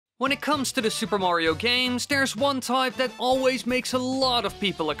When it comes to the Super Mario games, there's one type that always makes a lot of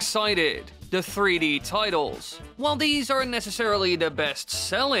people excited: the 3D titles. While these aren't necessarily the best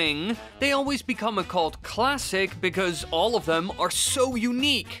selling, they always become a cult classic because all of them are so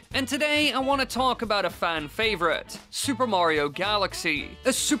unique. And today I want to talk about a fan favorite, Super Mario Galaxy,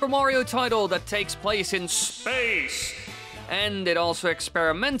 a Super Mario title that takes place in space. And it also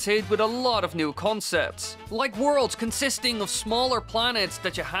experimented with a lot of new concepts, like worlds consisting of smaller planets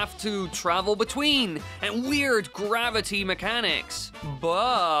that you have to travel between, and weird gravity mechanics.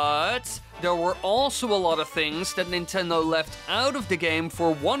 But there were also a lot of things that Nintendo left out of the game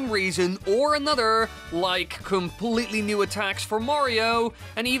for one reason or another, like completely new attacks for Mario,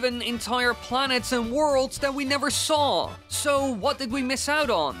 and even entire planets and worlds that we never saw. So what did we miss out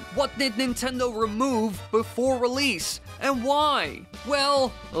on? What did Nintendo remove before release? And why?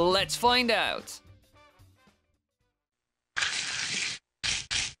 Well, let's find out.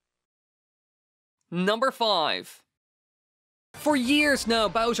 Number 5. For years now,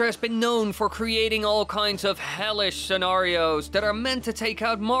 Bowser has been known for creating all kinds of hellish scenarios that are meant to take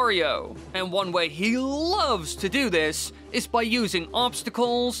out Mario. And one way he loves to do this is by using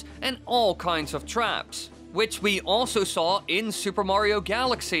obstacles and all kinds of traps, which we also saw in Super Mario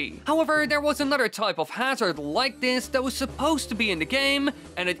Galaxy. However, there was another type of hazard like this that was supposed to be in the game,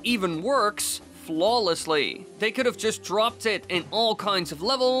 and it even works flawlessly. They could have just dropped it in all kinds of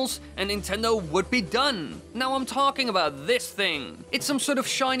levels and Nintendo would be done. Now I'm talking about this thing. It's some sort of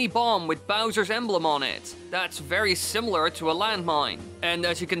shiny bomb with Bowser's emblem on it. That's very similar to a landmine. And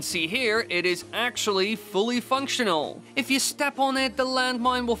as you can see here, it is actually fully functional. If you step on it, the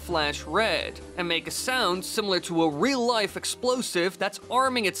landmine will flash red and make a sound similar to a real-life explosive that's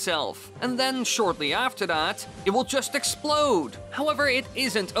arming itself. And then shortly after that, it will just explode. However, it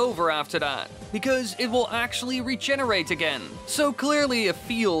isn't over after that, because it will actually regenerate again. So clearly a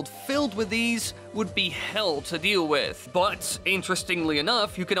field filled with these would be hell to deal with. But interestingly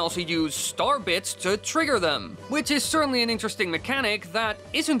enough, you can also use star bits to trigger them, which is certainly an interesting mechanic that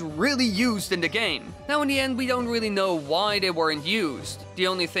isn't really used in the game. Now in the end, we don't really know why they weren't used. The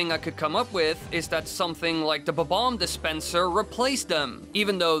only thing I could come up with is that something like the bomb dispenser replaced them,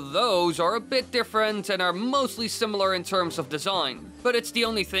 even though those are a bit different and are mostly similar in terms of design. But it's the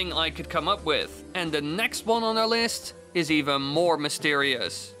only thing I could come up with. And the next one on our list is even more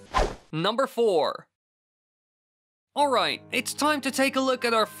mysterious. Number 4. Alright, it's time to take a look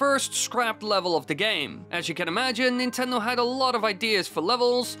at our first scrapped level of the game. As you can imagine, Nintendo had a lot of ideas for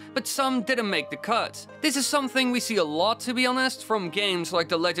levels, but some didn't make the cut. This is something we see a lot, to be honest, from games like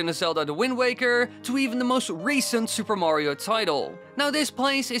The Legend of Zelda: The Wind Waker to even the most recent Super Mario title. Now this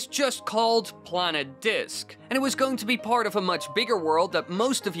place is just called Planet Disk, and it was going to be part of a much bigger world that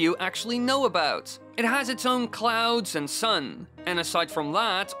most of you actually know about. It has its own clouds and sun, and aside from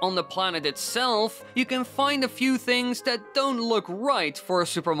that, on the planet itself, you can find a few things that don't look right for a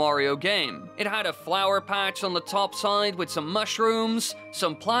Super Mario game. It had a flower patch on the top side with some mushrooms,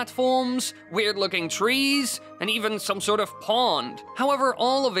 some platforms, weird-looking trees, and even some sort of pond. However,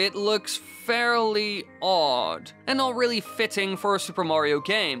 all of it looks fairly odd, and not really fitting for a Super Mario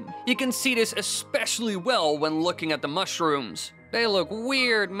game. You can see this especially well when looking at the mushrooms. They look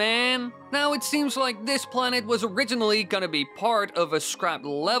weird, man. Now it seems like this planet was originally gonna be part of a scrapped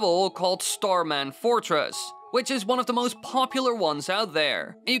level called Starman Fortress, which is one of the most popular ones out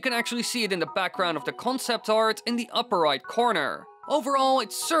there. And you can actually see it in the background of the concept art in the upper right corner. Overall,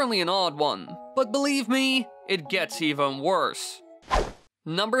 it's certainly an odd one, but believe me, it gets even worse.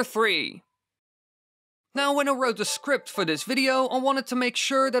 Number 3. Now, when I wrote the script for this video, I wanted to make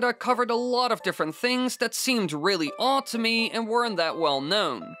sure that I covered a lot of different things that seemed really odd to me and weren't that well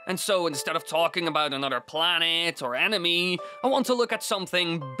known. And so instead of talking about another planet or enemy, I want to look at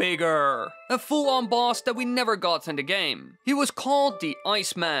something bigger. A full-on boss that we never got in the game. He was called the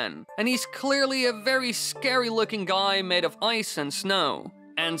Iceman, and he's clearly a very scary looking guy made of ice and snow.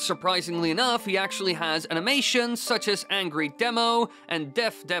 And surprisingly enough, he actually has animations such as Angry Demo and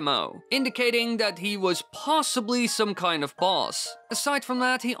Deaf Demo, indicating that he was possibly some kind of boss. Aside from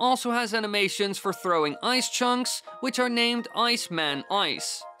that, he also has animations for throwing ice chunks, which are named Iceman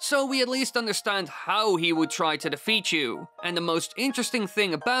Ice. So we at least understand how he would try to defeat you. And the most interesting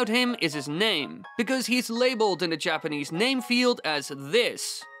thing about him is his name, because he's labeled in the Japanese name field as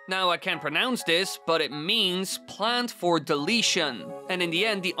this. Now, I can't pronounce this, but it means plant for deletion. And in the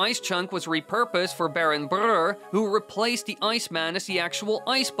end, the ice chunk was repurposed for Baron Brrr, who replaced the Iceman as the actual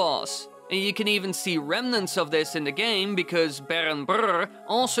ice boss. And you can even see remnants of this in the game because Baron Brrr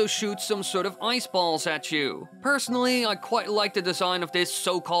also shoots some sort of ice balls at you. Personally, I quite like the design of this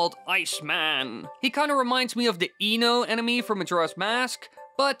so-called Iceman. He kinda reminds me of the Eno enemy from Majora's Mask,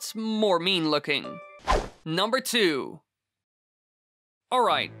 but more mean looking. Number 2.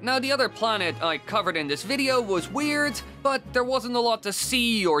 Alright, now the other planet I covered in this video was weird, but there wasn't a lot to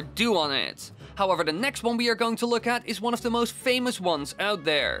see or do on it. However, the next one we are going to look at is one of the most famous ones out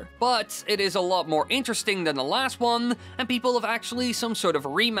there. But it is a lot more interesting than the last one, and people have actually some sort of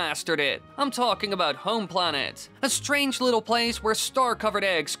remastered it. I'm talking about Home Planet, a strange little place where star-covered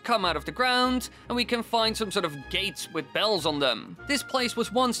eggs come out of the ground, and we can find some sort of gates with bells on them. This place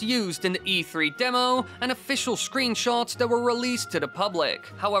was once used in the E3 demo and official screenshots that were released to the public.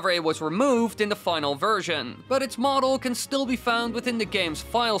 However, it was removed in the final version, but its model can still be found within the game's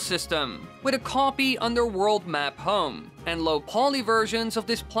file system, with a copy under World Map Home, and low poly versions of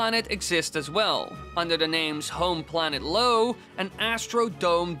this planet exist as well, under the names Home Planet Low and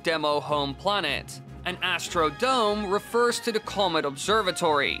Astrodome Demo Home Planet. An Astrodome refers to the Comet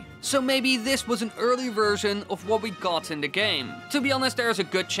Observatory, so maybe this was an early version of what we got in the game. To be honest, there's a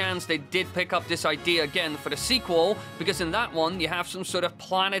good chance they did pick up this idea again for the sequel, because in that one you have some sort of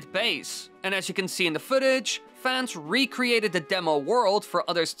planet base. And as you can see in the footage, fans recreated the demo world for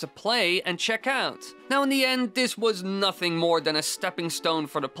others to play and check out. Now in the end, this was nothing more than a stepping stone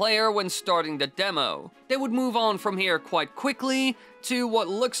for the player when starting the demo. They would move on from here quite quickly to what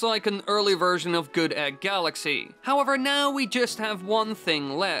looks like an early version of Good Egg Galaxy. However, now we just have one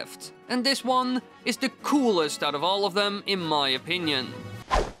thing left, and this one is the coolest out of all of them in my opinion.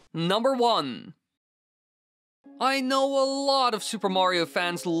 Number 1. I know a lot of Super Mario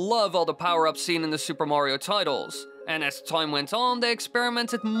fans love all the power-ups seen in the Super Mario titles, and as time went on, they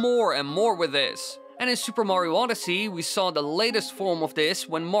experimented more and more with this. And in Super Mario Odyssey, we saw the latest form of this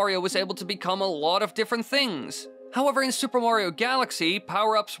when Mario was able to become a lot of different things. However, in Super Mario Galaxy,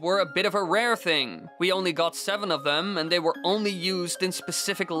 power-ups were a bit of a rare thing. We only got 7 of them, and they were only used in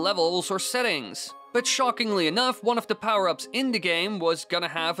specific levels or settings. But shockingly enough, one of the power-ups in the game was gonna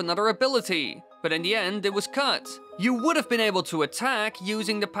have another ability. But in the end, it was cut. You would have been able to attack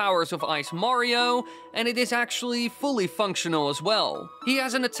using the powers of Ice Mario, and it is actually fully functional as well. He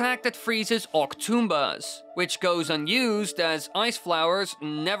has an attack that freezes Octoombas, which goes unused as ice flowers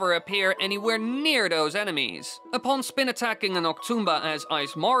never appear anywhere near those enemies. Upon spin attacking an Octoomba as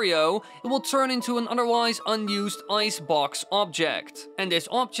Ice Mario, it will turn into an otherwise unused ice box object. And this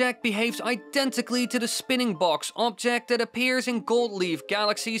object behaves identically to the spinning box object that appears in Gold Leaf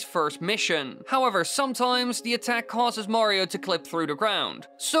Galaxy's first mission. However, sometimes the attack causes Mario to clip through the ground,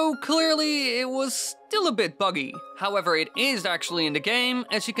 so clearly it was still a bit buggy. However, it is actually in the game,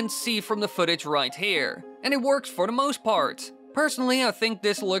 as you can see from the footage right here, and it works for the most part. Personally, I think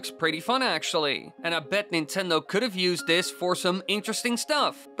this looks pretty fun actually, and I bet Nintendo could have used this for some interesting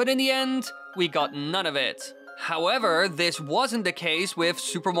stuff, but in the end, we got none of it. However, this wasn't the case with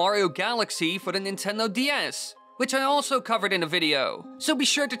Super Mario Galaxy for the Nintendo DS, which I also covered in a video, so be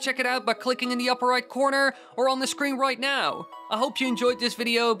sure to check it out by clicking in the upper right corner or on the screen right now. I hope you enjoyed this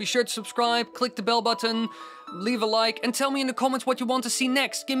video. Be sure to subscribe, click the bell button, leave a like, and tell me in the comments what you want to see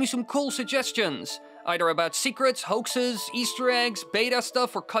next. Give me some cool suggestions, either about secrets, hoaxes, Easter eggs, beta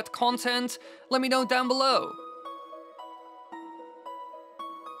stuff, or cut content. Let me know down below.